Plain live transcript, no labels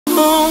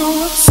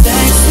more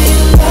sexy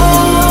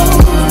love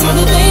for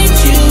the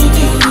things you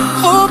do.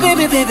 Oh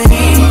baby, baby,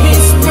 keep me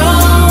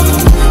strong,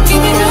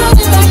 keep me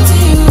running back to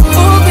you.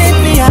 Oh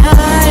baby, I don't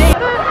know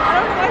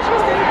why she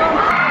was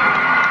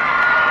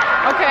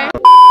Okay.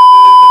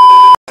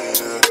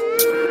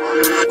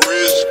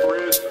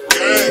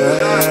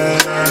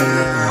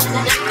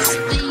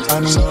 I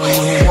know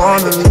you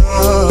wanna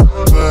love,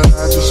 but I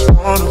just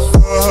wanna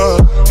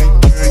fuck. And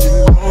girl, you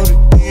know the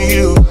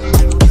deal.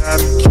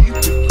 Gotta keep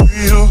it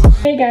real.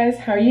 Hey guys,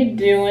 how are you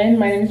doing?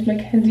 My name is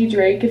Mackenzie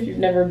Drake if you've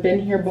never been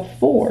here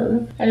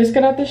before. I just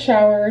got out the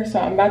shower, so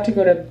I'm about to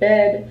go to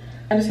bed.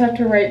 I just have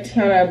to write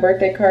Tiana a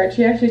birthday card.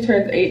 She actually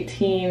turns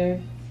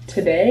 18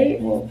 today.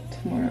 Well,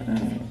 tomorrow, I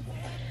don't know.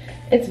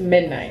 It's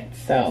midnight,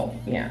 so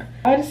yeah.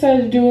 I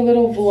decided to do a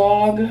little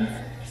vlog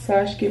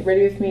slash get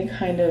ready with me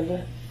kind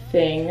of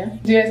thing.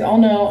 As you guys all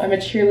know, I'm a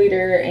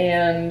cheerleader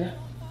and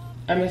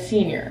I'm a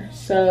senior.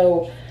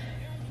 So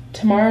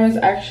tomorrow is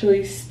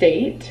actually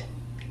state.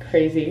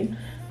 Crazy.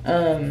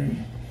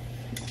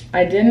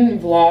 I didn't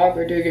vlog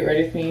or do a get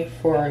ready with me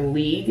for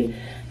league.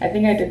 I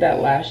think I did that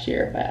last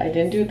year, but I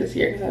didn't do it this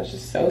year because I was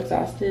just so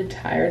exhausted,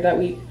 tired that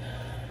week.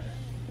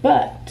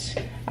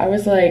 But I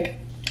was like,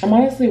 I'm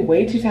honestly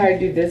way too tired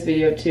to do this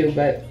video too,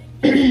 but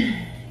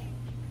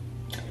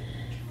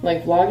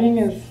like vlogging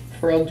is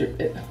for real.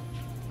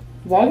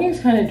 Vlogging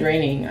is kind of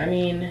draining. I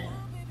mean,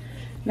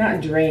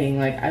 not draining,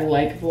 like I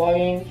like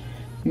vlogging,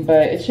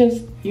 but it's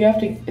just, you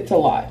have to, it's a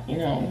lot, you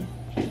know.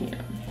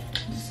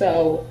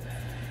 So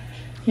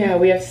yeah,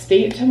 we have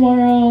state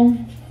tomorrow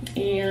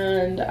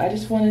and I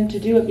just wanted to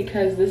do it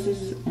because this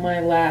is my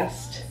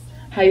last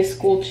high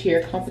school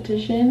cheer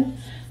competition,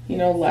 you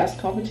know, last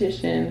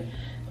competition,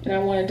 and I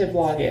wanted to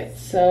vlog it.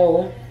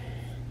 So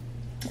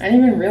I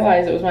didn't even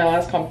realize it was my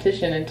last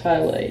competition until I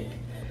like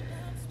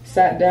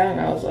sat down.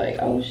 I was like,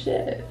 oh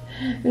shit,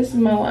 this is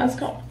my last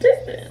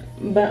competition.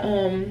 But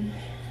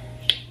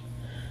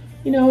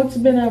you know, it's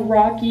been a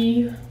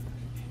rocky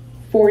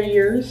 4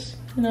 years,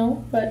 you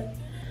know, but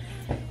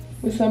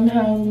we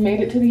somehow made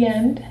it to the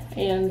end.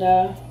 And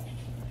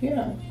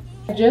yeah,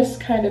 I just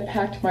kind of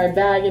packed my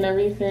bag and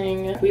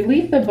everything. We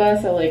leave the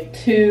bus at like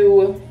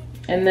 2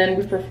 and then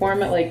we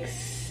perform at like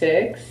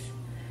 6,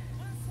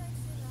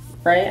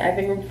 right? I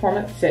think we perform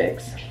at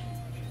 6.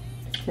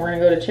 We're gonna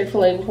go to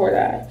Chick-fil-A before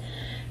that.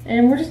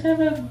 And we're just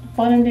gonna have a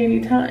fun and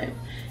dandy time.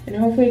 And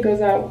hopefully it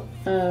goes out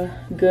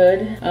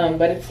good.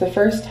 But it's the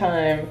first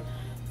time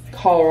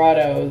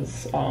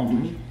Colorado's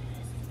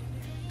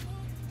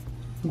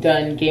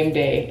done game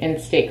day in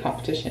state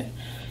competition.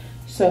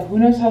 So who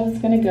knows how this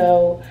is gonna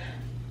go.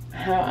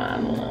 I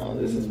don't know,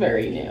 this is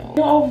very new. You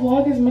know, I'll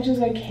vlog as much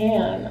as I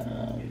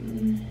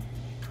can.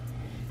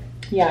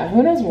 Yeah,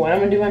 who knows when I'm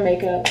gonna do my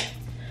makeup.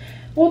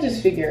 We'll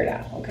just figure it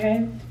out,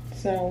 okay?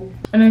 So,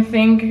 and I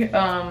think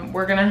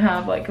we're gonna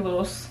have like a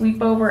little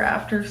sleepover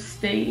after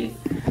state,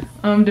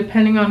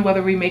 depending on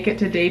whether we make it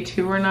to day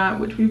 2 or not,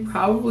 which we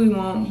probably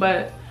won't.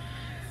 But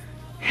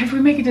if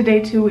we make it to day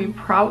 2, we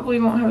probably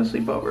won't have a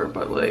sleepover,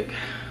 but like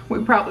we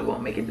probably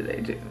won't make it to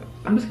day 2.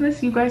 I'm just gonna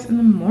see you guys in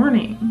the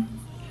morning.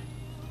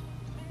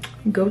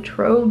 Go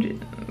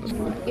Trojans.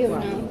 Ew,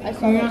 no, I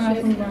saw that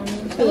shit.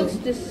 It looks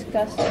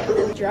disgusting.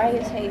 It's dry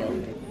as hell.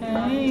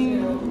 Hey.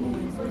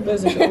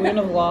 Does it go in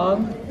a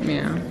vlog?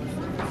 Yeah.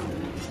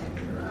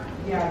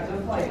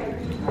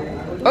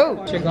 Oh!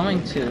 What you're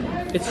going to.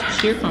 It's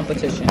cheer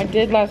competition. I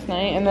did last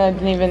night and I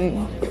didn't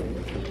even...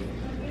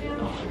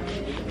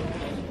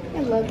 I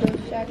love those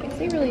jackets.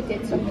 They really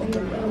did something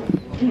with them.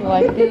 You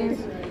like these?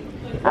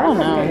 I don't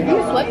know.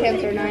 These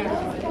sweatpants are nice.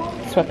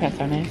 Sweatpants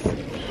are nice.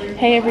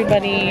 Hey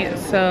everybody,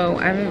 so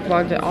I haven't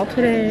vlogged at all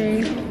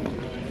today.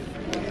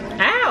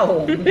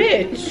 Ow!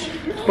 Bitch!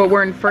 But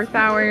we're in first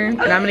hour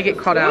and I'm gonna get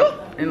called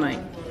out in like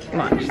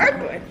lunch.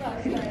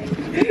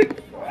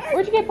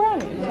 Where'd you get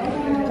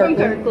brownies? From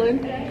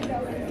Kirkland.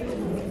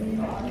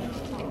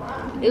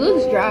 It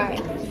looks dry.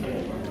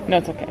 No,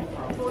 it's okay.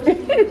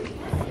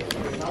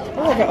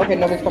 Okay,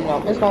 nobody's coming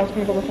out. Miss Collins, can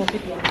you go with me?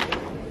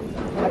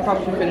 I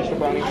probably should finish the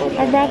brownie first.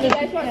 I'd rather. You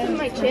guys want some of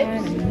my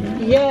chips?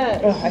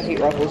 Yeah. Ugh, I hate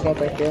Ruffles, no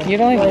thank you. You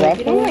don't like Ruffles?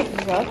 You don't like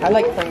Ruffles? I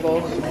like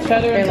Pringles.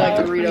 Cheddar And like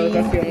sour Doritos,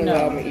 that's the only way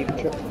I'm gonna eat the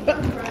chip.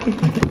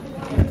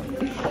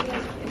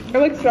 I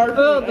like sour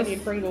cream and onion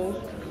Pringles.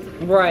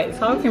 Right,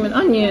 sour cream and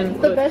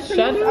onion. The best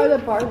cheddar? Pringles are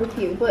the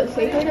barbecue, but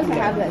Safeway doesn't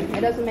have them.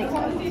 It doesn't make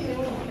sense.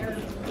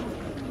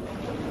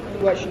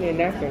 What, she need a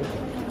napkin?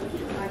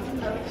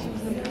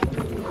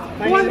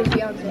 My name is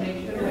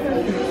Beyonce.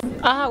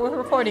 We're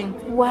recording.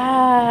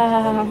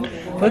 Wow.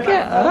 Look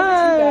at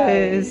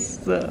us.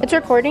 It's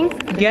recording?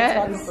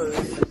 Yes.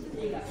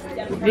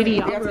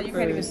 Video. Beyonce, you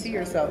can't even see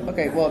yourself.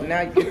 Okay, well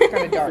now it's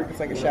kind of dark. It's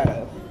like a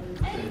shadow.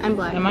 I'm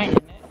black. Am I in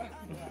it?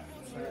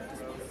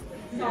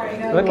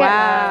 Look Wow.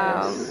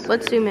 at us.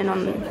 Let's zoom in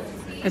on them.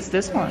 It's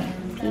this one.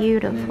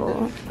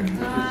 Beautiful.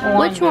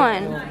 Which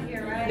one?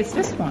 It's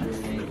this one.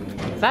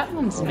 That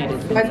one's made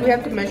it. Guys, we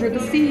have to measure the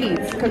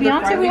seeds.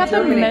 Beyonce, we have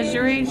to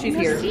measure She's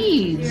here.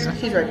 seeds.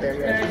 She's right there,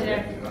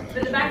 guys.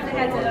 But the back of the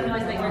headset, I'm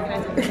like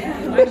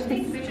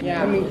recognizing.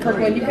 Yeah, I mean,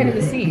 Kirkland, you can't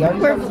even see. All you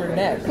see is your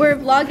neck. We're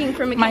vlogging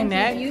from My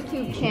neck?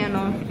 YouTube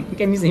channel.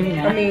 Can you see me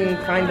now? I mean,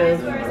 kind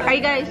of. Are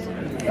you guys?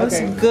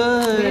 That's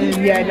good.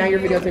 Yeah, now your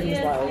videotaping is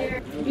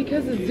loud.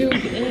 Because it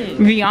zoomed in.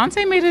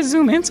 Beyonce made it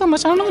zoom in so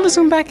much. I don't know how to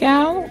zoom back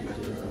out.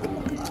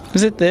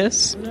 Is it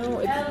this? No,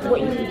 it's what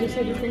you just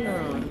had your finger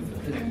on.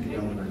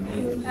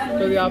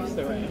 Go the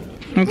opposite way.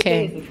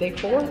 Okay. Is it day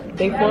 4?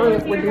 Day 4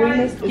 if we're doing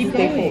this? Is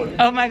day 4?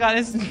 Oh my god,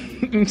 it's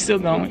I'm still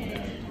going.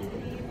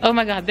 Oh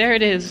my god, there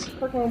it is.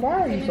 Kirkland,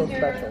 why are you so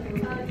special?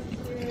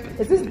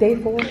 Is this day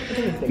 4?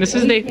 This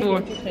is day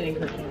 4.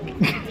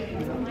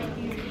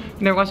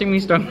 They're watching me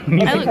struggle.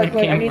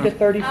 I need the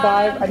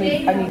 35. I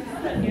need.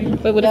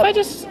 Wait, what if I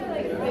just...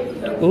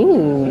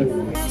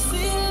 Ooh.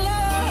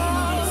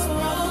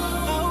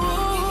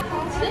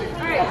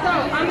 Alright, so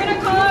I'm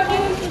gonna call out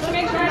names to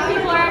make sure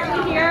people are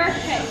actually here.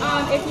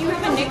 If you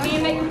have a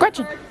nickname that you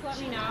Gretchen. let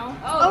me know.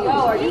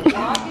 Oh, are you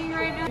vlogging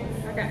right now?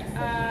 Okay.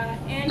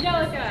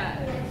 Angelica.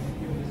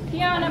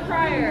 Tiana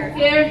Pryor.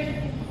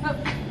 Here.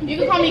 You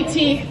can call me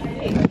T.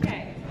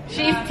 Okay.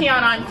 She's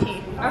Tiana, I'm T.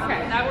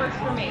 Okay, that works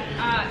for me.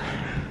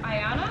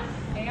 Ayana?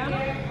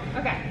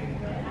 Okay.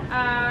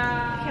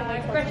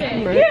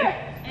 Gretchen. Here.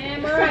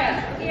 And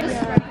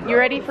Mariah. You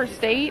ready for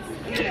state?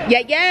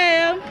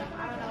 Yeah.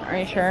 Are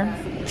you sure?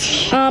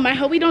 I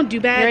hope we don't do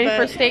bad. You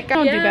ready for state?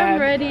 Don't do bad. I'm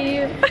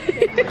ready.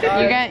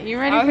 You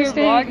ready for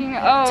state? Vlogging?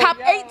 Oh, Top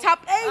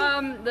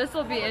 8. this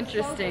will be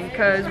interesting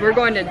because we're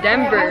going to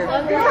Denver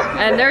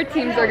and their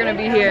teams are going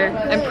to be here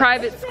in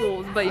private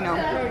schools, but you know,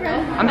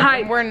 I'm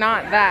hyped. We're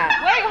not that.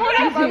 Wait, hold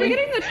up. Are we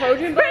getting the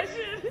Trojan bus?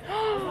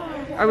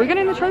 Are we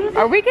getting the Trojan bus?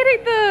 Are we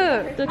getting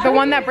the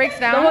one that breaks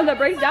down? The one that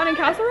breaks down in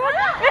Castle Rock?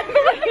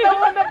 The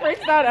one that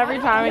breaks down every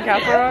time in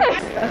Castle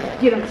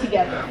Rock? Get them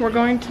together. We're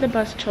going to the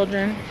bus,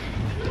 children.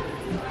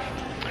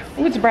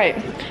 Oh, it's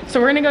bright. So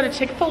we're gonna go to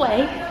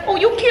Chick-fil-A. Oh,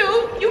 you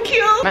cute. You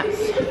cute.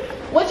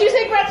 What'd you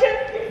say,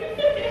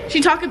 Gretchen? She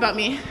talked about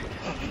me.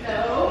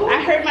 No.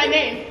 I heard my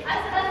name. I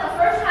said that's the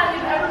first time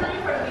you've ever done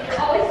it for me.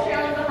 You're always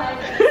trailing behind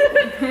me.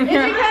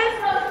 It's because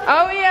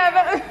Oh yeah,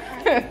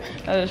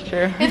 that is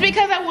true. it's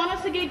because I want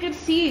us to get good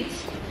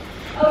seats.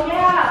 Oh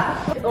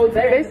yeah. Oh,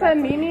 there. They said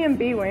Mimi and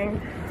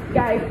B-Wing.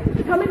 Guys,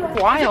 come in.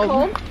 Wild.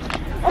 Oh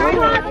my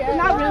God,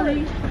 not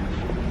really.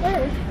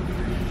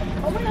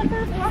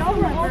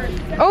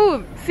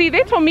 Oh, see,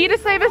 they told me to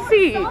save a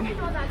seat.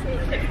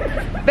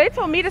 They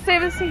told me to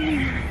save a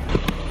seat.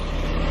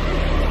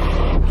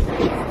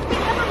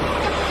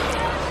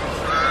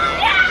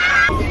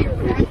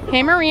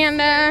 Hey,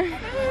 Miranda.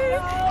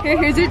 Here,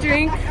 here's your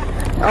drink.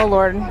 Oh,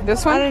 Lord.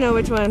 This one? I don't know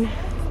which one.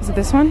 Is it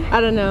this one?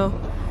 I don't know.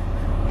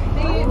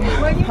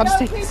 When you I'll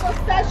just know take this. people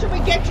special, we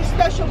get you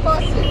special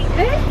buses.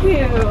 Thank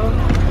you.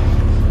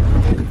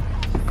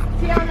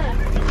 Tiana.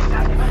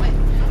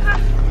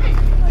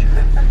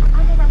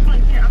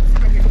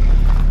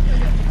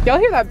 Y'all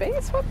hear that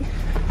bass? What?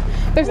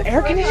 There's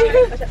air conditioning.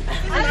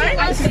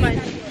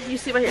 You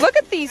see right here. Look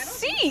at these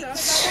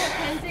seats.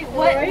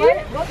 What?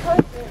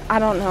 I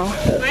don't know.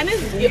 Mine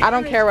is. I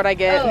don't care what I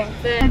get. I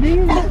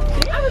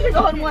was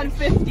going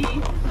 150.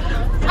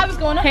 I was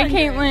going. Hey,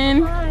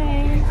 Caitlin.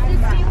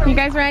 You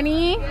guys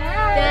ready?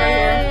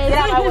 Yes. Get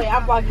out of my way.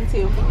 I'm vlogging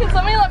too. Can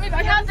somebody let me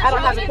back out? I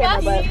don't have a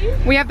camera,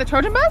 but We have the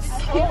Trojan bus?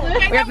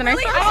 We have the nice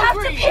one?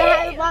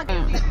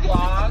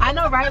 I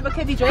know, right?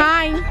 Mackenzie drink.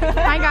 Hi.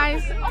 Hi,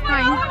 guys.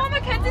 Hi. I'm on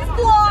Mackenzie's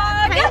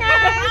vlog.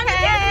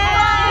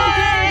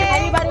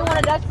 Anybody want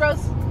a Dutch Bros?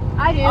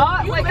 I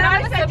do. Wait, can I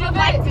have a sip of it?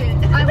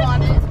 I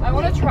want it. I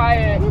want to try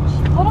it.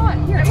 Hold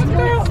on, here.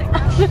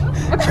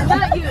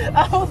 Not you.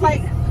 I was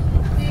like,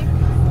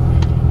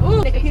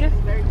 ooh, the computer.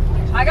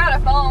 I got a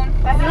phone.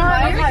 That's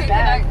not We my can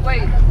bag. connect.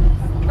 Wait,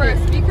 for a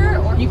speaker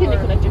or You can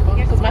connect your phone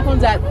because my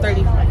phone's at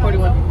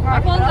 41. my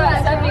phone's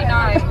at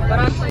 79, but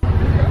I'm like,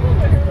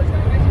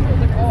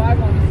 oh, I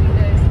want to see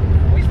this.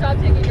 We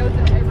stopped taking notes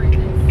and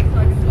everything, so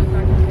I can flip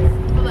back and forth.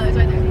 Hold on, it's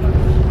right there.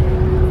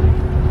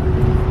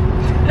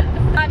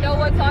 I know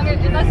what song it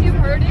is, unless you've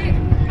heard it.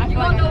 You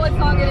won't know what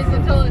song it is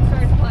until it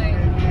starts playing.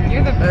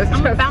 You're the best.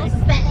 I'm gonna bounce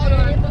that.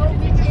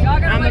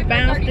 I'm gonna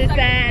bounce this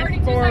ass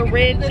for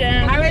rich.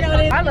 I already know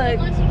this. I look.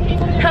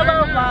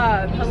 Hello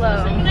vlog.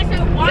 Hello.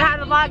 Say hi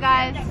to the vlog,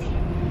 guys.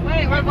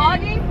 Wait, we're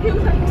vlogging? Say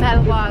hi to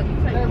the vlog.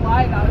 They're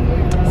live out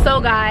here. So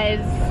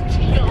guys,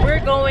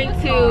 we're going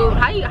to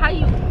how you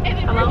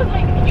hello?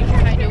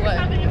 I do what?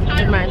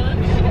 Never mind.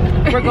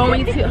 We're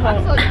going to So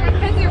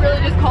Mackenzie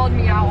really just called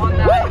me out on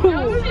that.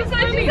 She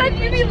said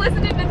you'd be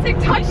listening to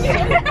TikTok.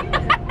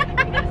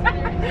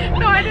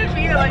 No, I didn't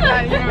mean it like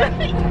that. You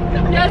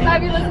know? Yes,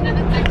 I'd be listening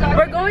to TikTok.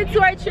 We're going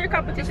to our cheer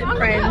competition,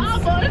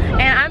 friends,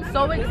 and I'm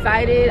so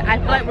excited. I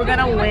feel like we're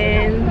gonna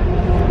win.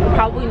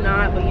 Probably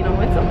not, but you know,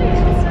 it's okay.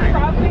 It's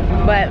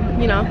fine. But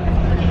you know,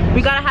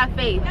 we gotta have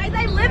faith. Guys,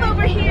 I live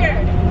over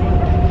here.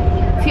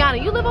 Tiana,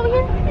 you live over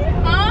here?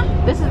 Huh?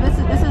 This is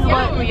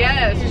what? Oh,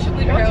 yes. You should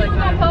leave your hair like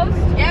that. Post?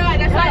 Yeah,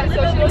 that's why I live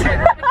over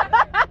here.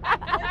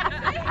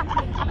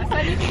 I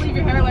said you should leave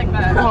your hair like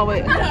that. Oh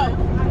wait.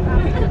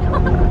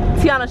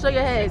 Tiana, show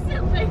your head.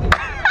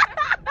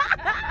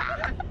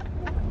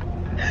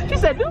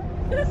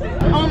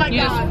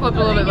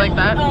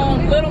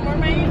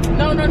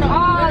 No. Oh,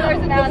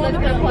 there's an ad that's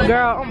gonna play.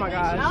 Girl, oh my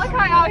gosh. I like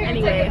how out here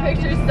taking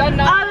pictures. Done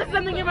Oh, there's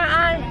something in my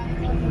eye.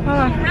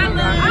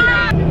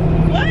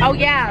 Oh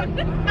yeah.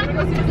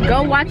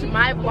 Go watch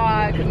my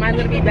vlog because mine's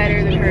gonna be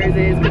better than hers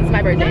is because it's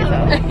my birthday, so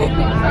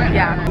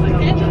yeah.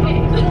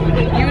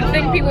 You would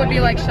think people would be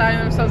like shying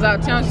themselves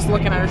out. Tiana's just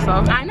looking at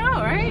herself. I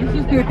know, right? I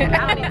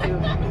don't need to.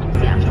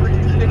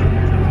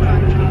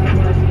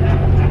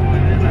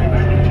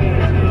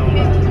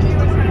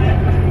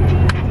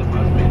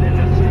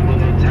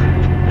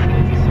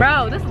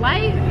 Bro, this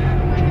light.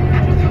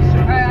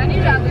 Alright, I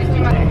need to at least do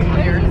my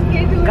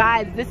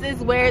Guys, this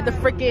is where the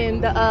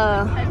freaking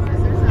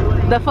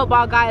the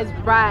football guys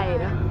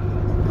ride.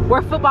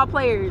 We're football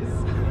players.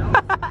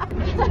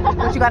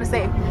 What you gotta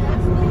say?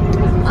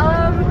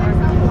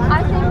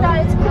 I think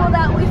that it's cool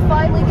that we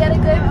finally get a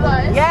good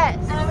bus. Yes.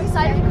 And I'm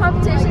excited for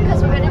competition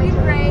because we're gonna be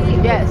great.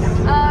 Yes.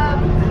 I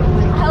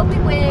hope we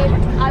win.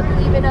 I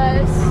believe in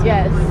us.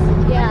 Yes.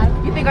 Yeah.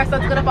 You think our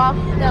stunt's gonna fall?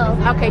 No.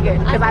 Okay, good.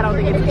 Because I don't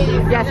think it is. hit.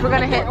 Yes, we're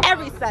gonna hit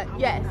every stunt.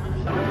 Yes.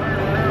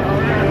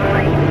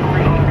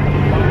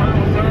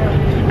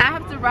 I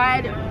have to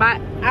ride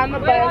on the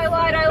bus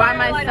by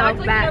myself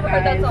back,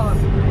 guys. I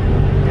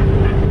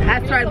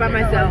have to ride by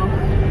myself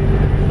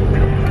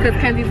because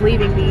Kenzie's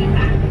leaving me.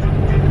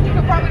 You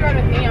could probably run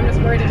with me. I'm just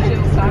worried if she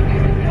doesn't stop you.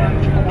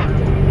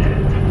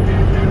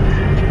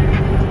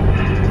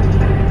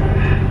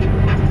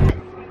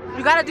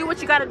 You gotta do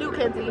what you gotta do,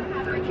 Kenzie.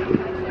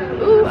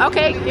 Ooh,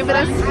 okay, give it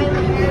us.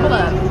 Hold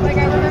up. Like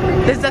I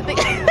remember. This is the thing.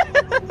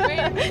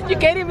 You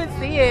can't even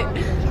see it. Let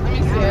me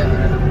see it.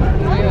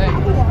 I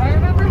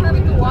remember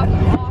having to walk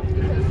off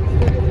because she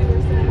literally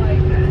was so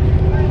like.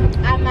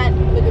 I'm not.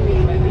 Look at me.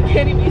 You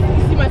can't even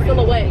see my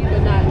silhouette,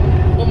 but not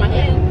on my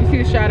head. You see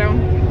the shadow.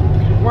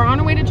 We're on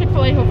our way to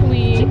Chick-fil-A,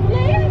 hopefully.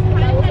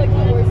 That was like the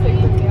worst thing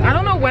for me. I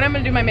don't know when I'm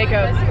gonna do my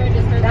makeup.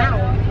 Now.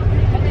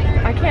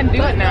 I can't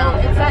do it now.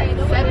 It's at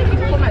 7. You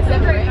put my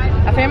 7, right?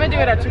 I think I'm gonna do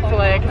it at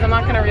Chick-fil-A because I'm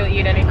not gonna really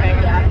eat anything.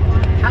 Yeah.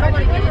 I don't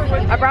want to eat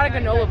anything. I brought a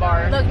granola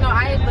bar. Look, no,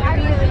 I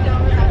literally.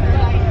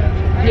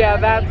 Yeah,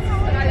 that's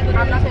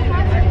I'm not gonna.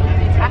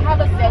 I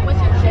have a sandwich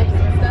and chips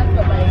and stuff,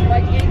 but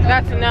like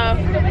that's enough.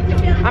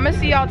 I'm gonna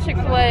see y'all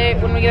Chick-fil-A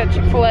when we get at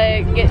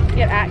Chick-fil-A. Get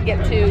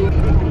to.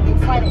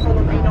 Slide it for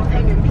the rain, don't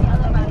anger me.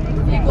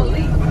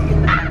 Equally.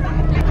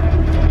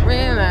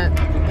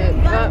 It's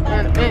up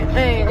and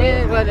it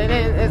is what it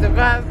is. It's a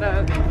fast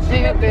dog.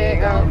 She a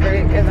big old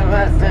freak. It's a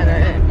fast center.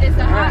 It's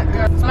a hot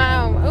girl.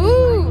 Smile.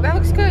 Ooh, that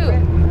looks cool.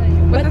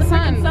 With the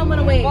sun. Sun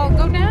went away. Well,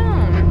 go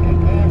down.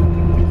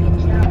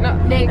 No.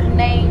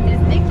 Nickname is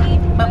Nikki,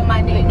 but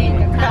my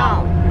nickname is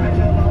Kyle.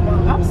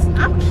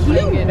 I'm cute.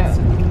 Break it up.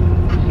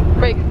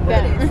 Break it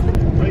down.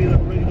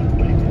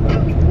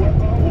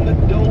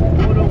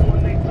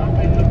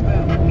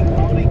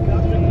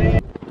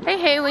 Hey,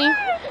 Haley.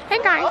 Hey,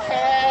 guys.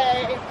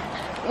 Hey.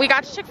 We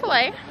got to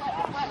Chick-fil-A.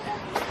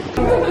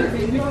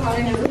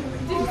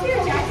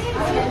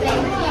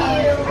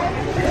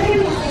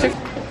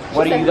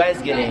 What are you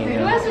guys getting?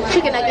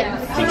 Chicken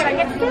nuggets. Chicken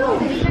nuggets too.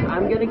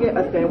 I'm gonna get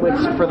a sandwich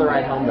for the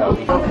ride home though.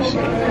 We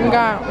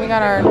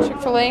got our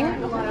Chick-fil-A.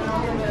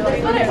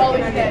 Oh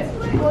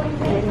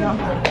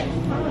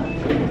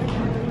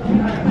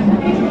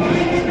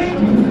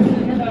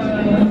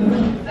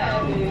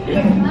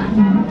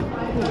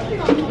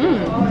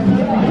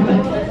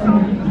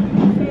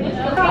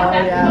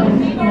yeah.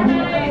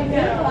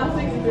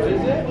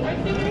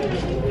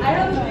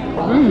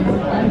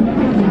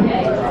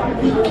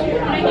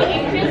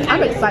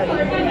 I'm excited.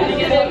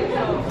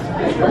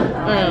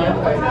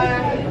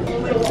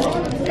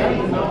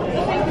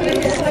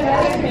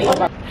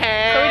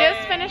 Hey. So we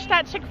just finished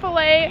that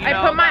Chick-fil-A. I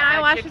put my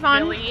eyelashes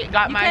on.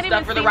 Got my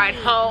stuff for the ride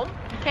home.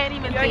 Can't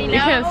even see You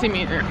can't see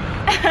me either.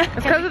 It's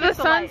because of the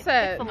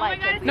sunset.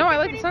 No, I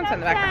like the sunset in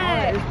the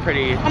background. It's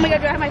pretty. Oh my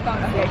god, do I have my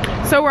phone? Okay.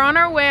 So we're on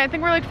our way. I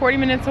think we're like 40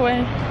 minutes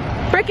away.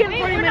 Freaking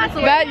 40 minutes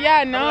away. That,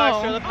 yeah,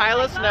 no. Sure, the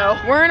pilots know.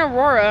 We're in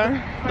Aurora.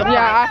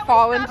 Yeah, I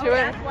fall into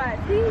it.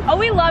 Oh,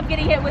 we love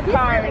getting hit with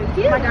cars. Oh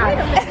my god.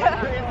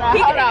 He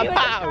can hit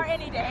car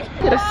any day.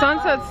 The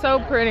sunset's so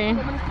pretty.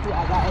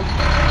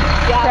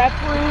 Prep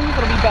rooms,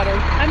 it'll be better.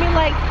 I mean,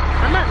 like,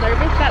 I'm not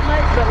nervous that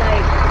much, but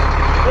like,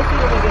 we'll see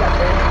when we get up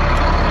there.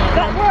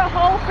 But we're a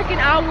whole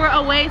freaking hour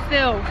away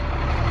still.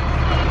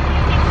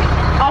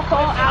 A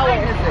whole hour.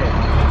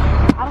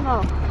 What I don't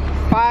know.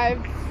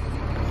 5.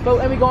 But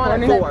and we go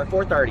on at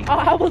 4:30. Oh,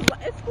 I was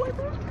like, it's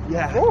 4:30?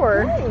 Yeah.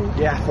 4.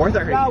 Yeah,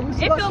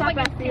 4:30. It feels like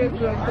a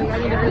serious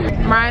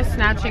thing. Mariah's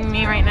snatching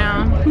me right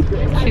now.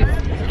 She's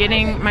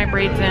getting my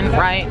braids in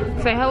right.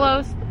 Say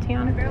hello,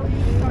 Tiana.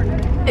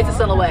 It's a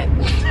silhouette.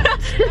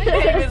 You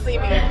can't even see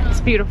me.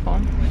 It's beautiful.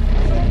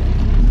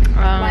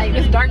 Like,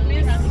 it's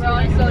darkness.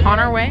 On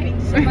our way.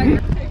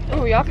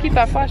 Oh, y'all keep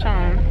that flash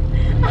on.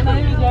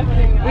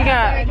 We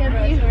got.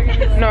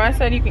 No, I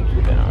said you can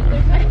keep it on.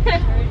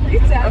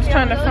 I was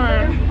trying to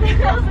find.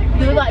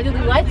 Do the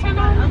lights turn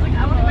on?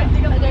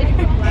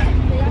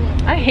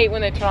 I hate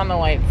when they turn on the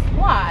lights.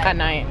 Why? At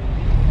night.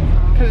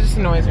 Because it just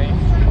annoys me.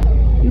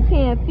 You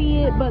can't see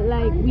it, but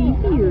like we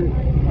hear it.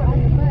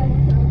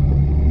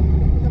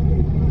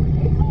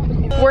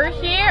 We're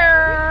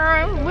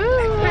here. Woo.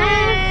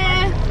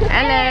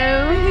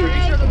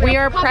 Hello. We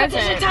are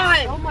present.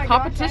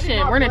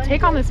 Competition. We're gonna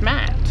take on this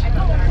mat.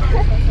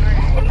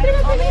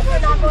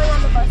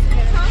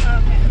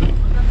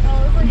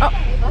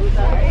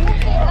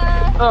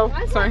 Oh,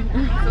 sorry.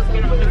 Am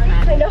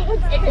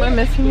I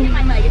missing you?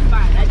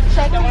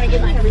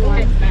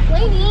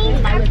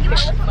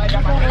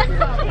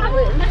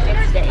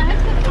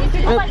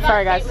 Oops,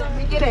 sorry guys.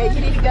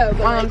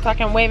 I'm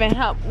talking waving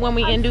help when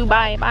we in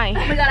Dubai. Bye.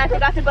 Oh my god, I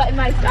forgot to button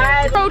my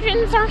sides.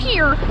 Trojans are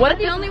here. What if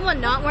the only one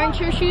not wearing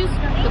church shoes?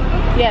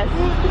 Yes.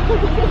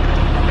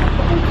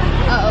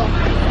 Uh-oh.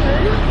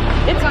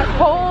 It's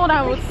cold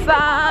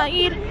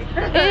outside.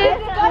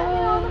 It's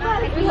cold.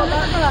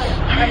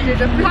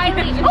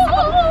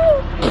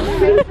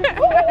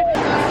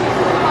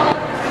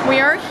 We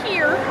are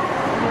here.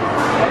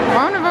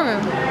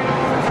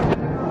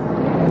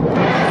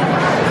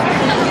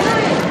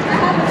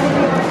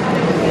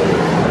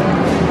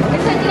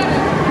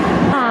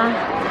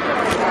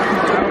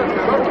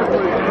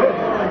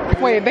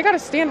 Wait, they got a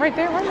stand right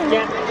there? Why not?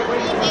 Yeah.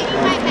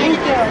 Thank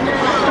you.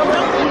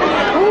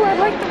 Oh, I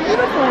like the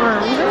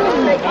uniforms.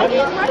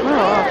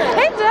 Oh.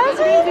 Hey,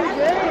 Jasmine.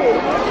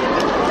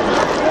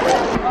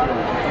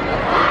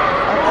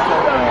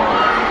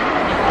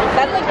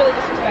 That's like really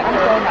disrespectful. I'm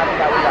so happy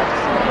that we got to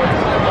see it.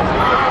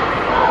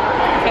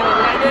 Okay, we're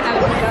gonna do it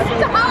now.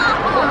 Stop!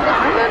 No.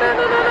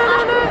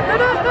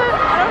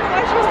 I don't know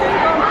why she's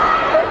saying that.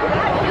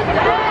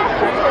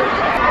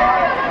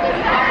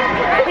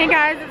 Hey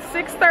guys, it's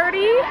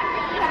 6:30.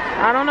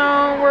 I don't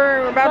know,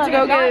 we're about to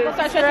go get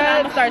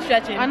Start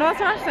stretching. I know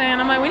that's what I'm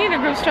saying. I'm like, we need to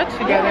go stretch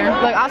together.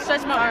 Look, I'll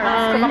stretch my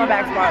arms. Come on my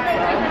back spot.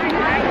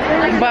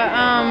 But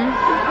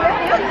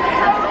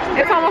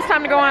it's almost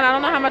time to go on. I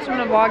don't know how much I'm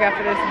gonna vlog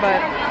after this, but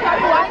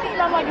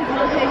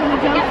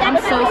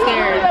I'm so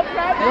scared.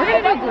 We're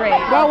gonna do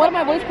great. Bro, what if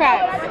my voice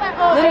cracks?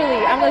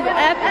 Literally, I'm like,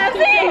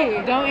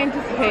 FFC! Don't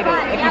anticipate it.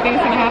 If you think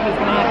it's gonna happen, it's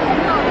gonna happen.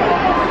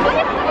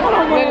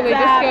 Literally,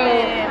 just go.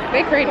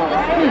 They cradle.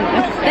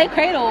 They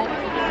cradle.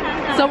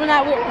 So we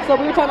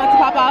were told not to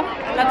pop off,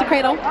 not to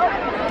cradle,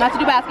 not to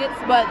do baskets,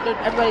 but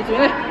everybody's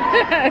doing it.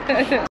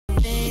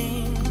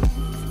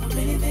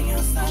 Anything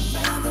else I'd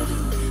rather do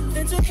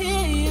than to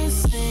hear you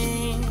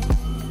sing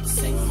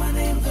my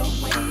name the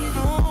way you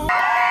know.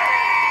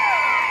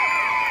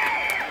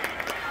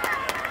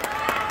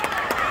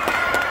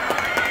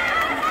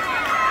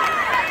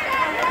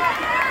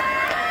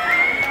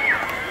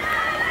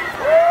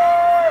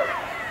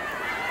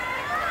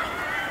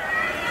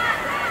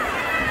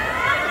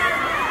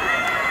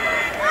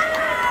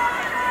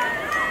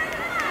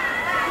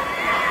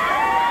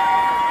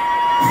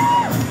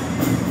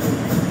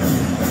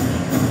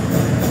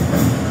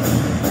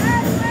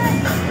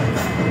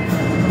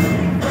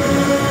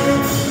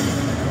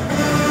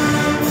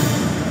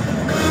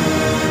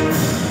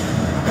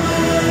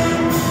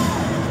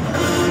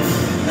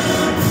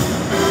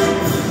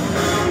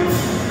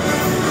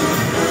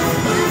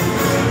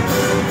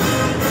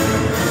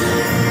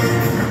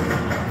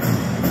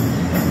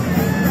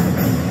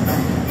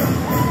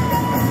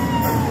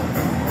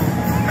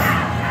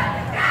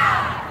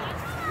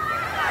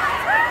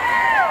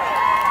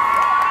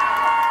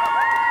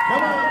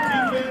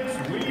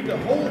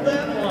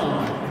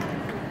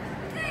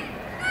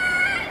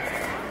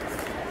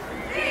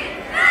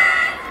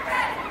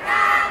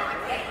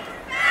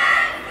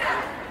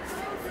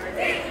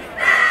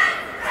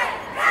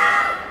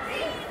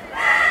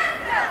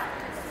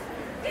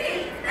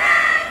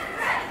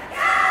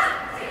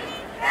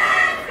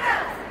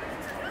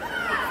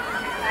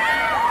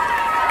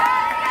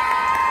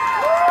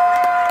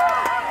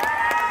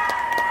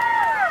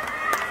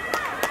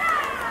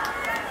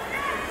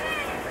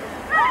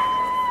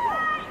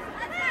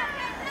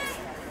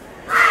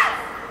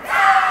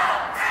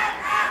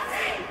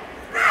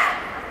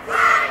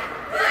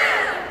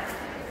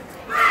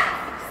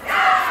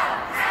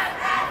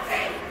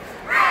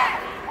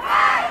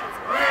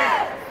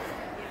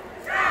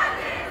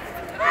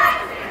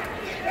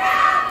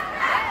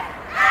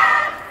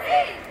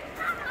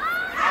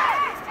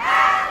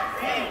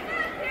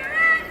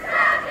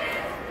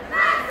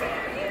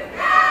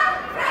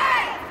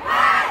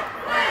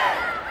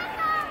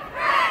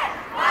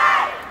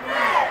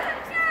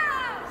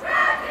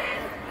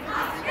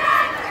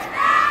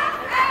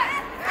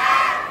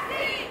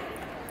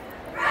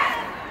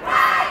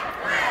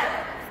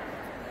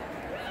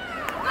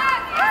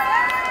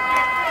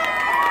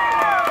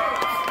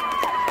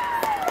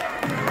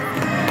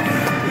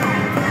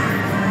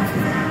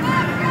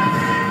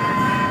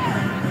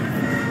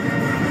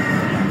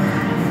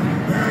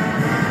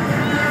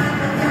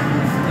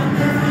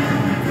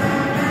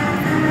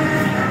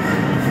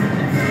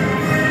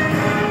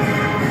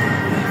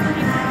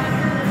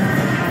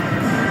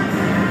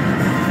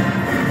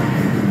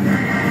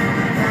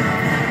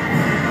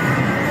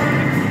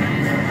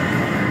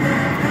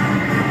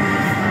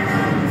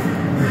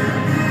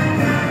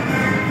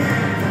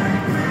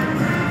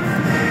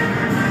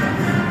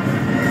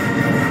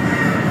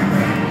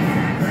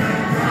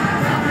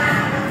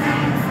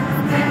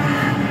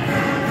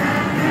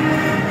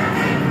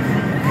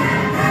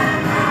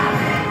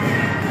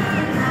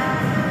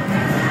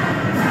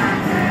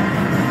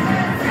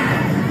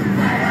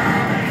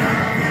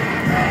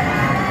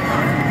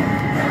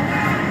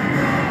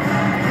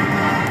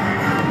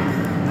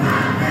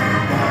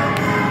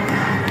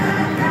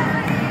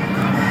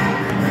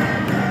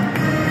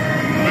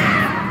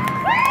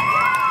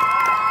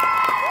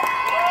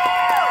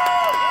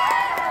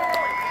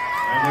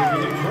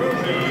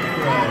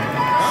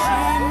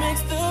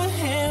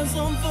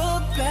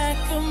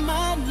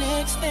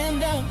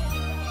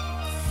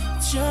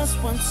 just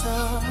one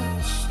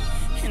touch,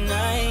 and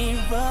I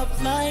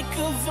erupt like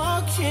a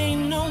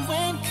volcano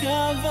and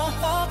cover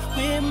up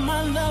with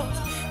my love.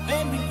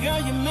 Baby girl,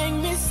 you make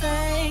me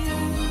sing,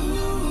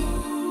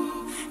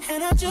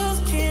 and I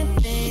just can't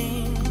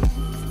think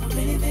of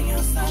anything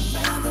else I'd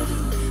rather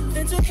do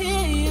than to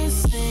hear you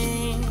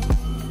sing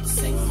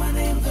my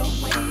name the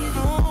way you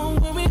do.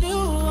 When we do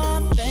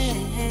our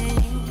thing,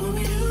 when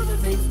we do the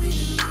things we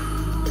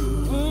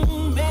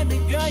do, baby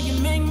girl, you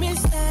make me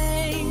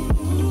sing.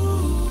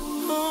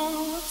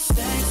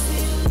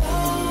 Sexy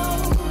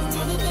love,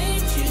 for the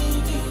things you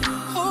do.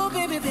 Oh,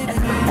 baby, baby.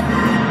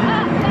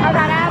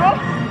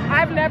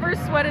 I've never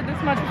sweated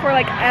this much before,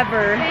 like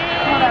ever.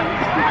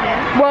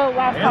 Well,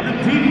 last couple.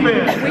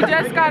 We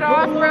just got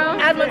off, bro.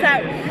 Asthma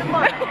attack.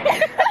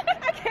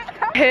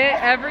 Hit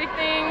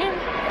everything.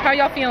 How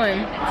y'all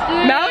feeling?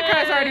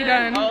 Malachi's already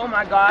done. Oh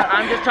my god,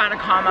 I'm just trying to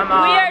calm my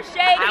mom. We are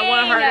shaking. I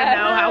want her to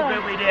know how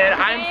good we did.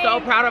 I'm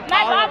so proud of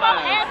all of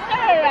us.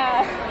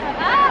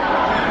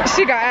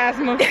 She got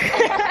asthma.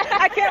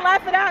 I can't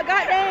laugh it out,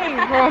 god dang.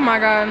 Oh my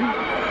god.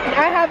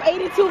 I have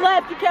 82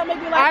 left, you can't make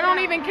me laugh. I don't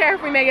even care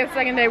if we make it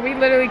second day. We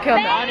literally killed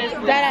it.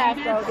 Honestly, that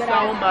ass, bro.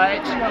 So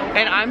much.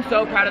 And I'm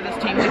so proud of this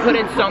team. We put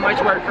in so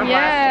much work from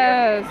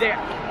last year.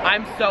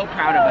 I'm so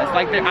proud of us.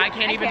 Like, I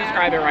can't even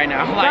describe it right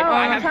now. Like, no,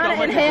 I have I'm trying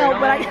so to much inhale,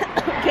 but I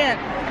adrenaline. can't.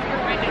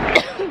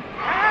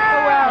 Oh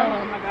wow.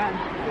 Oh my god.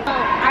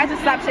 I just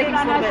stopped shaking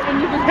a little bit.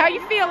 How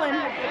you feeling?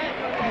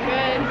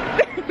 Good.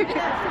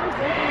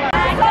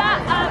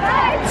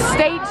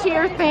 State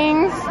cheer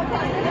things. I'm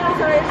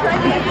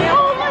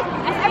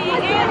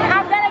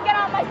gonna get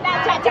on my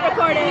Snapchat to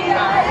record it.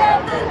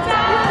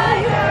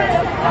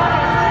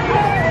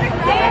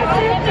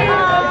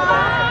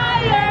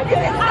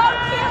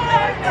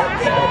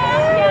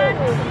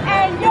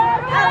 And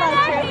you're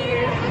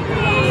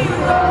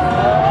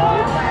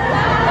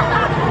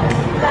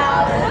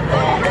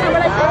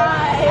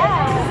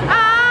I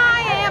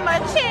am a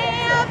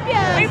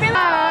champion.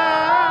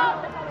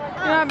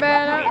 Not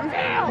bad.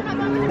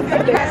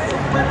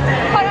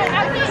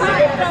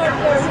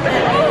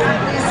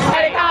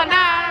 Call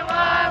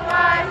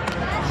 911.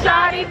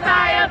 Shawty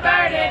fire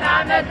burning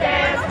on the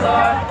dance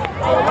floor.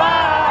 Oh,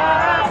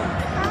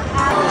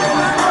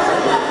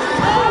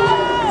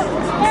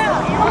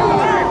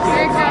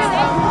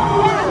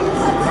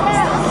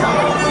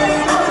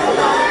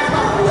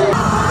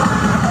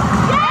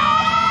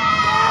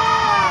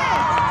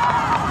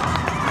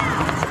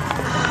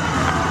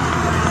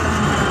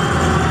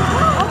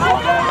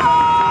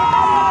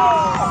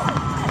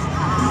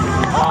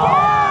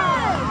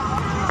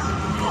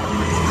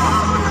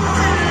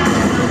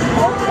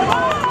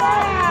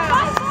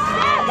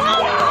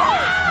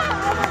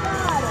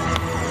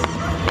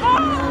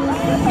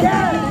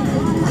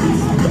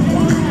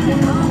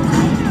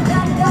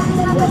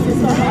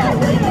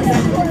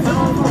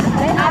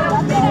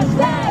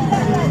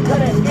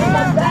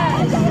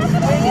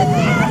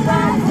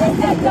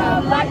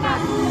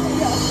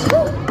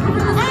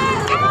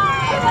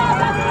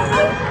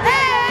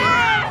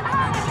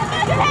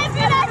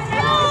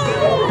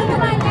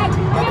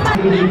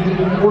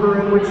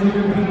 order in which you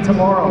compete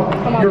tomorrow.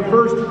 Your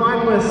first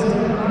finalist,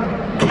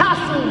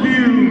 Castle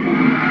View.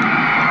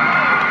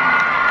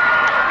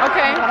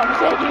 okay.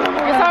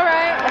 It's all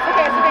right. It's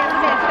okay.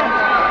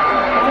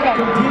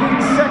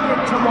 Competing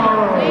second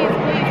tomorrow,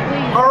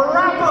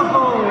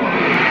 Arapaho.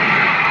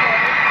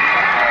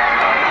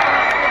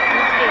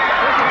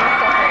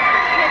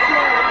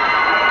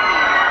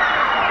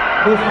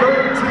 The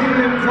third team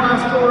in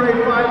Class 4A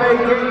 5A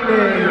game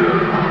day,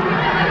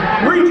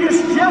 Regis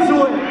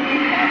Jesuit.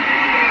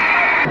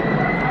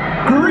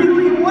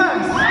 Greeley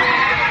West.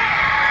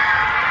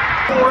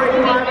 4A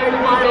 5A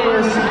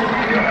finalist,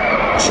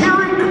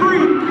 Cherry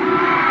Creek.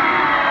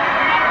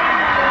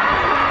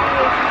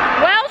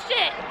 Well,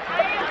 shit.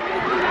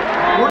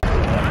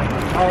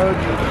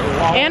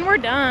 And we're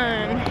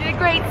done. You did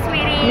great,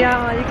 sweetie.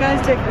 Yeah, you guys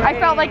did great. I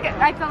felt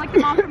like the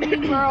mom from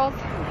Mean Girls.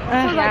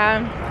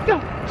 Yeah. Go,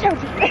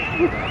 Chelsea.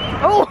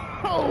 Oh.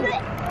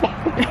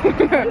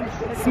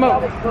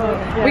 Smoke.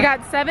 We got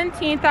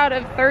 17th out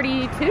of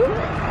 32.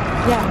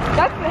 Yeah.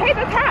 That's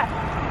half.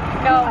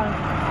 No,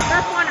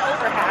 that's one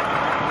over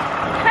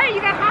half. Hey,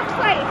 you got half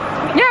place.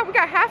 Yeah, we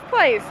got half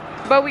place,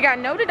 but we got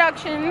no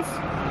deductions.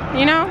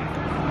 You know,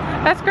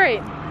 that's great.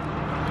 You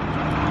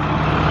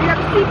got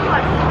a C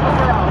plus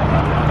overall.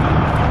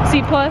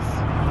 C plus.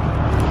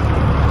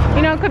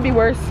 You know, it could be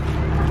worse.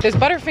 There's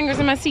Butterfingers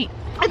in my seat.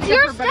 It's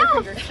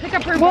yourself. Pick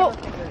up her. Well,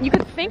 you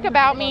could think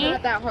about me.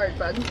 Not that hard,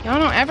 bud. Y'all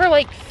don't ever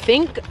like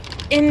think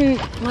in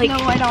like. No,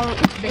 I don't.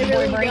 Big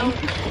boy brain.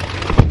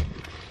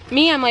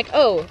 Me, I'm like,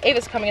 oh,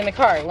 Ava's coming in the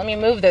car. Let me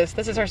move this.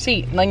 This is her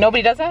seat. Like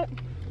nobody does that.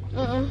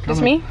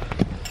 Just me.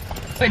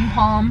 Twin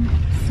palm,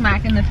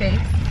 smack in the face.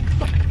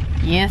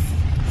 Yes,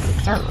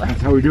 sir.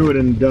 That's how we do it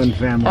in the Dunn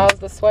family. How's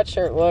the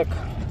sweatshirt look?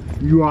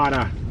 You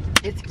oughta.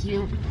 It's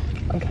cute.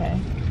 Okay.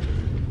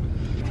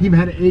 Team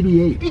had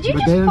 88. Did you but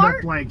just they ended fart?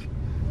 up like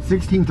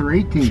 16th or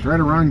 18th, right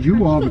around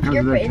you all because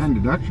of their 10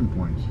 deduction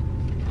points.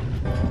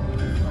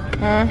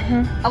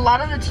 A lot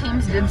of the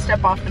teams did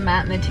step off the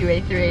mat in the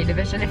 2A, 3A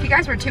division. If you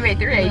guys were 2A,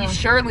 3A, you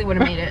surely would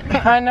have made it.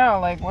 I know,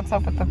 like, what's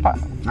up with the...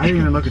 I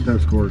didn't even look at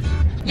those scores.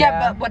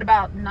 Yeah, but what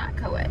about not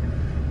co-ed?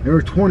 There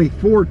were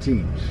 24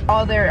 teams.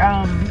 All their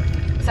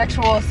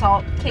sexual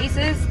assault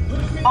cases,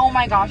 oh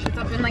my gosh, it's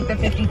up in like the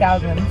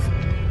 50,000s.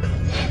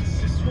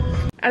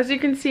 As you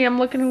can see, I'm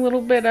looking a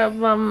little bit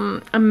of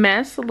a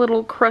mess, a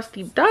little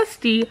crusty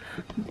dusty,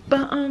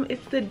 but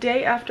it's the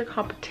day after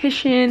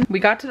competition. We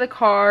got to the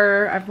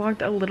car, I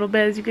vlogged a little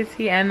bit as you can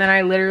see, and then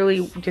I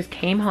literally just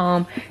came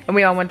home and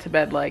we all went to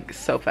bed like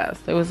so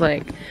fast. It was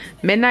like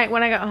midnight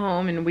when I got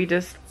home and we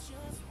just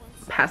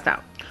passed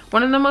out.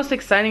 One of the most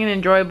exciting and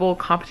enjoyable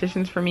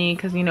competitions for me,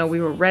 because you know we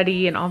were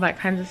ready and all that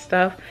kinds of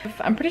stuff.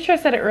 I'm pretty sure I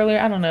said it earlier,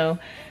 I don't know.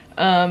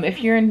 If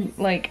you're in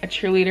like a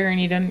cheerleader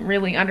and you didn't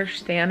really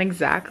understand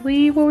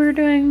exactly what we were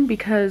doing,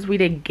 because we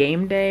did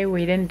game day,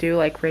 we didn't do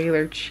like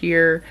regular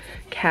cheer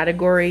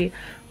category,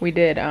 we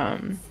did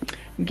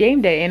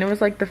game day, and it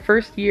was like the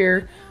first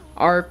year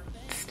our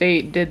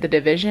state did the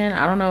division.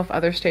 I don't know if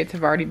other states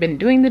have already been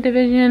doing the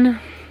division,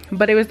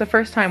 but it was the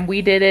first time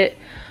we did it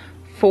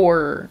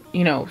for,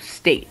 you know,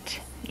 state,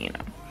 you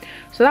know.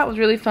 So that was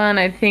really fun.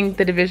 I think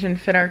the division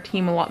fit our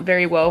team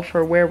very well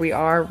for where we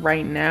are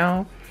right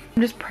now.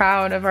 I'm just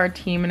proud of our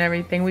team and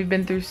everything. We've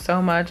been through so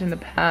much in the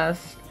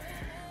past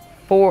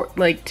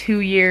 2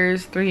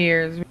 years, 3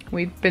 years.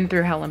 We've been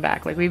through hell and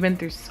back. Like, we've been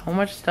through so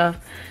much stuff,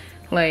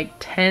 like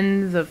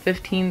tens of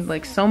 15,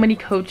 like so many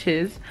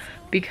coaches,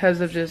 because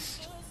of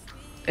just,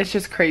 it's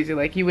just crazy.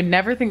 Like, you would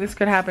never think this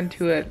could happen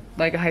to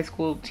a high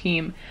school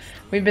team.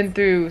 We've been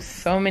through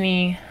so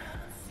many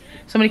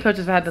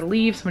coaches have had to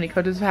leave, so many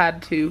coaches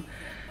have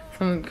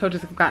some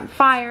coaches have gotten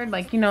fired,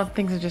 like, you know,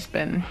 things have just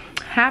been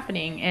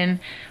happening, and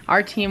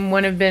our team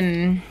wouldn't have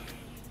been,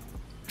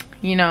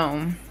 you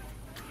know,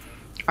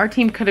 our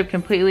team could have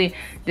completely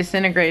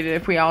disintegrated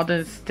if we all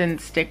just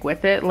didn't stick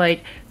with it.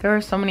 Like, there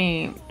are so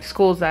many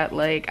schools that,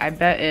 like, I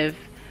bet if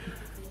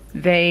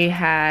they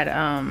had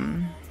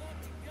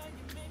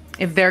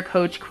if their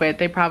coach quit,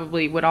 they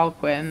probably would all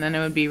quit, and then it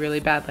would be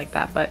really bad like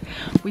that. But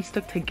we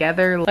stuck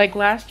together. Like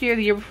last year,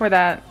 the year before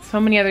that, so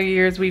many other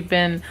years we've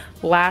been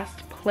last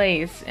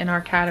place in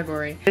our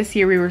category. This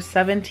year we were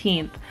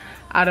 17th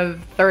out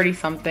of 30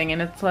 something,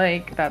 and it's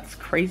like, that's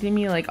crazy to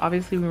me. Like,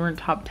 obviously we weren't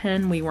top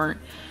 10, we weren't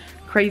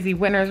crazy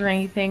winners or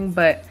anything,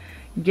 but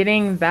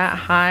getting that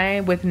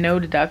high with no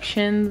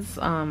deductions,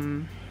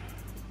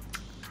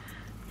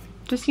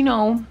 just, you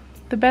know,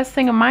 the best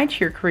thing of my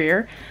cheer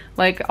career.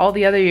 Like all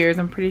the other years,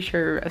 I'm pretty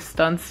sure a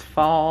stunts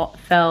fell.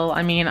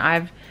 I mean,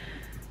 I'm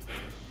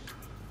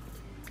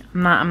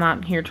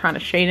not here trying to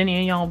shade any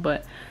of y'all,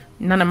 but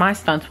none of my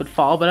stunts would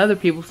fall, but other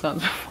people's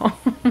stunts would fall.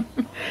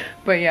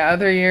 But yeah,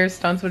 other years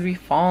stunts would be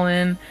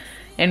falling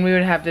and we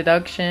would have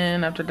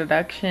deduction after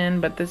deduction,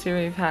 but this year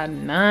we've had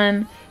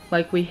none.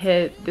 Like,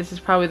 this is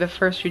probably the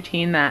first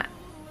routine that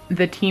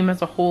the team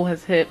as a whole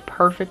has hit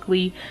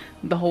perfectly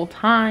the whole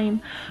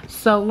time.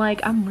 So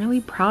like, I'm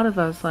really proud of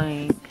us,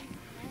 like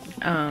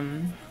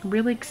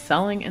really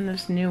excelling in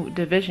this new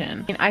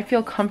division. And I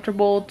feel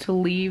comfortable to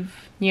leave,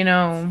 you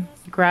know,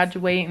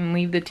 graduate and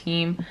leave the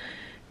team,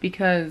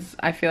 because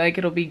I feel like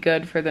it'll be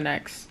good for the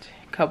next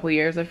couple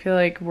years. I feel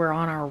like we're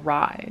on our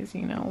rise,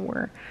 you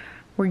know,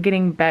 we're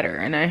getting better,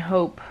 and I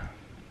hope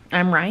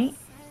I'm right.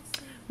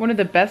 One of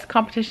the best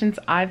competitions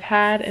I've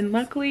had, and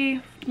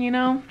luckily, you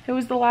know, it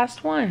was the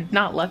last one.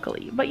 Not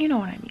luckily, but you know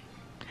what I mean.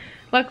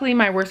 Luckily,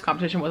 my worst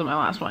competition wasn't my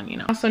last one, you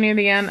know. Also near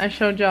the end, I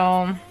showed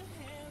y'all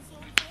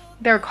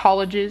there are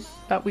colleges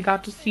that we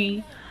got to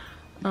see.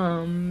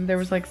 There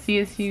was like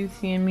CSU,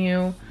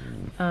 CMU.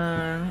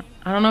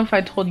 I don't know if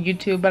I told you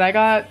to, but I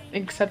got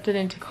accepted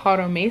into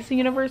Colorado Mesa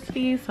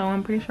University, so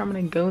I'm pretty sure I'm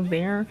gonna go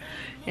there.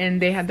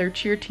 And they had their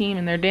cheer team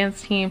and their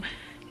dance team,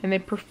 and they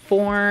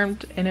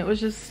performed, and it was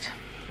just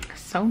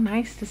so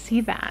nice to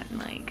see that.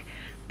 Like,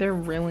 they're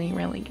really,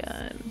 really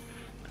good.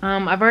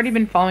 I've already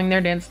been following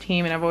their dance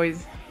team, and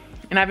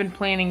I've been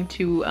planning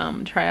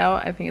to try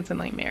out. I think it's in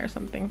like May or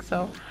something,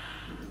 so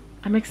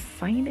I'm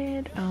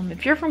excited.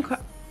 If you're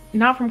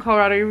not from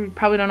Colorado, you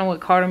probably don't know what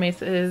Colorado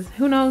Mesa is.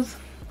 Who knows?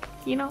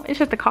 You know, it's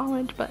just a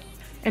college. But,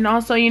 and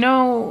also, you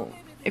know,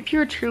 if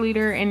you're a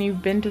cheerleader and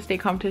you've been to state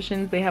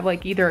competitions, they have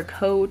like either a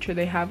coach or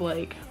they have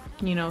like,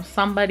 you know,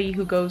 somebody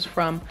who goes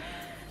from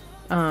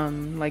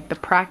like the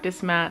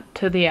practice mat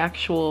to the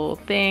actual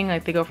thing.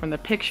 Like, they go from the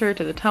picture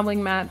to the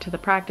tumbling mat to the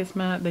practice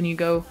mat, then you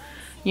go,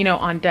 you know,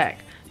 on deck.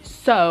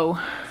 So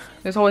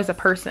there's always a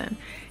person,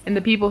 and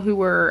the people who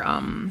were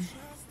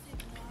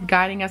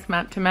guiding us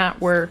mat to mat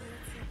were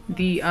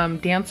the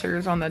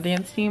dancers on the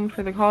dance team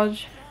for the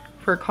college,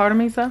 for Colorado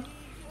Mesa.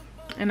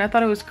 And I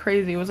thought it was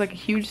crazy. It was like a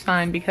huge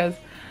sign, because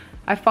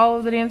I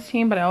follow the dance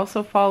team, but I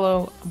also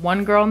follow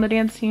one girl on the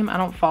dance team. I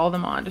don't follow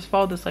them all. I just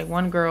followed this like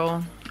one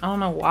girl. I don't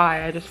know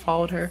why, I just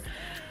followed her.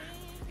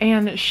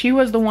 And she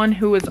was the one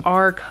who was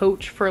our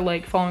coach for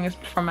like following us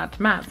from mat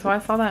to mat. So I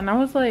saw that and I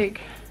was like,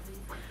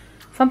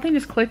 something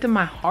just clicked in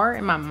my heart,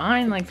 in my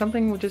mind. Like,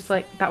 something was just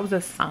like, that was a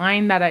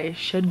sign that I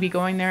should be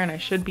going there and I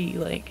should be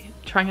like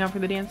trying out for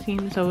the dance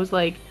team. So it was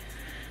like,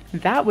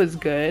 that was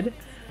good.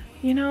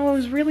 You know, it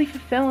was really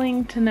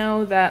fulfilling to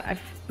know that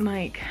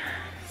like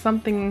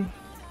something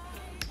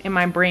in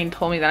my brain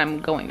told me that I'm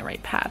going the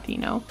right path, you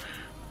know.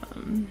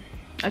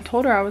 I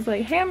told her, I was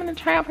like, hey, I'm gonna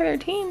try out for their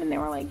team, and they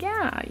were like,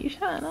 yeah, you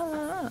should.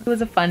 It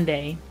was a fun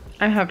day.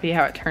 I'm happy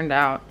how it turned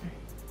out.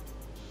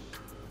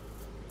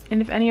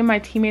 And if any of my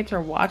teammates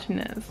are watching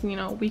this, you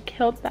know, we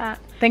killed that.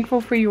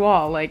 Thankful for you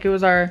all. Like, it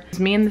was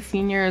me and the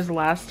seniors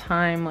last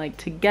time, like,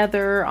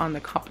 together on the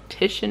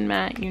competition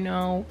mat, you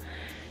know.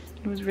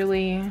 It was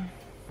really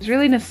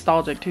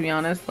nostalgic, to be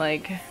honest.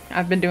 Like,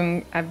 I've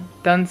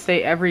done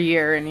state every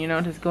year, and, you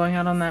know, just going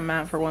out on that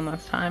mat for one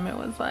last time, it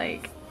was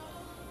like,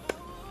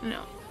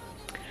 no.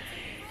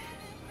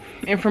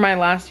 And for my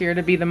last year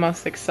to be the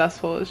most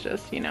successful is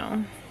just, you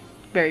know,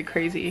 very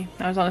crazy.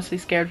 I was honestly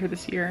scared for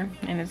this year,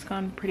 and it's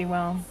gone pretty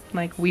well.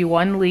 Like, we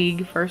won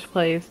league first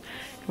place,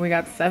 and we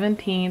got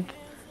 17th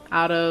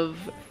out of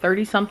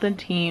 30 something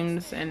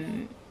teams,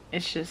 and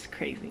it's just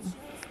crazy.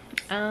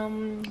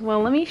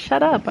 Well, let me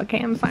shut up. Okay,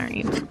 I'm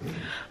sorry.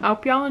 I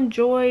hope y'all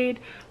enjoyed.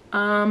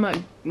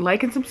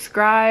 Like and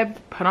subscribe,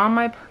 put on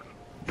my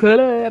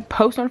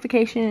post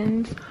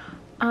notifications,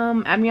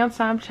 add me on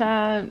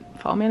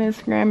Snapchat, follow me on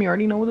Instagram. You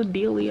already know what the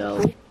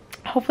dealio.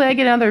 Hopefully I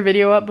get another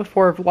video up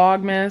before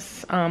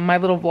Vlogmas, my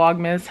little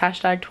Vlogmas,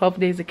 hashtag 12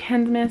 days of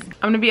Kensmas.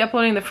 I'm gonna be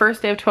uploading the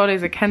first day of 12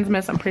 days of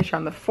Kensmas, I'm pretty sure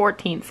on the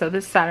 14th, so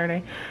this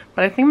Saturday.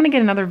 But I think I'm gonna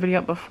get another video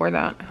up before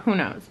that, who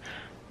knows.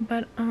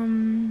 But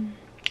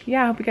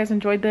yeah, I hope you guys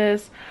enjoyed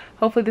this.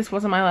 Hopefully this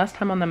wasn't my last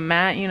time on the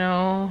mat, you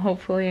know.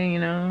 Hopefully, you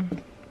know,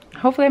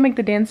 hopefully I make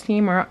the dance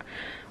team or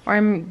I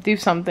do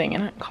something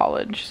in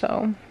college.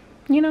 So,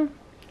 you know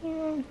what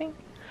I'm saying.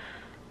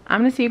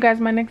 I'm gonna see you guys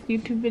in my next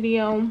YouTube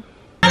video.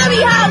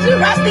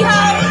 Rusty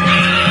hoes.